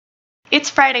It's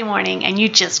Friday morning and you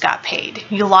just got paid.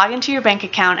 You log into your bank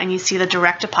account and you see the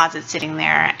direct deposit sitting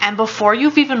there, and before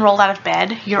you've even rolled out of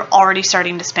bed, you're already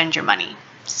starting to spend your money.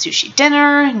 Sushi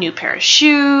dinner, new pair of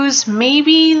shoes,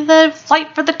 maybe the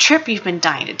flight for the trip you've been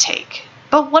dying to take.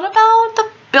 But what about the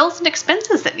bills and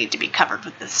expenses that need to be covered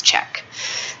with this check?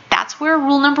 That's where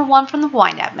rule number 1 from the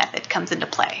YNAB method comes into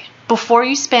play. Before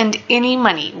you spend any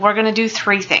money, we're going to do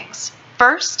 3 things.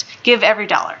 First, give every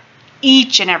dollar,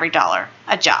 each and every dollar,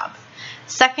 a job.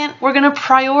 Second, we're going to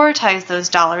prioritize those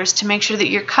dollars to make sure that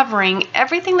you're covering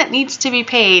everything that needs to be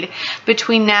paid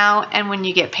between now and when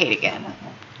you get paid again.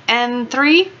 And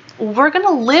 3, we're going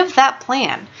to live that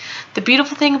plan. The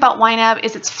beautiful thing about YNAB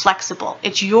is it's flexible.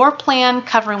 It's your plan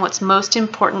covering what's most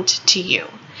important to you.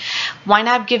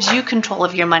 YNAB gives you control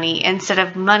of your money instead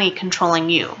of money controlling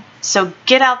you. So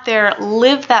get out there,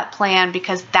 live that plan,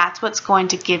 because that's what's going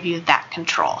to give you that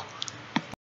control.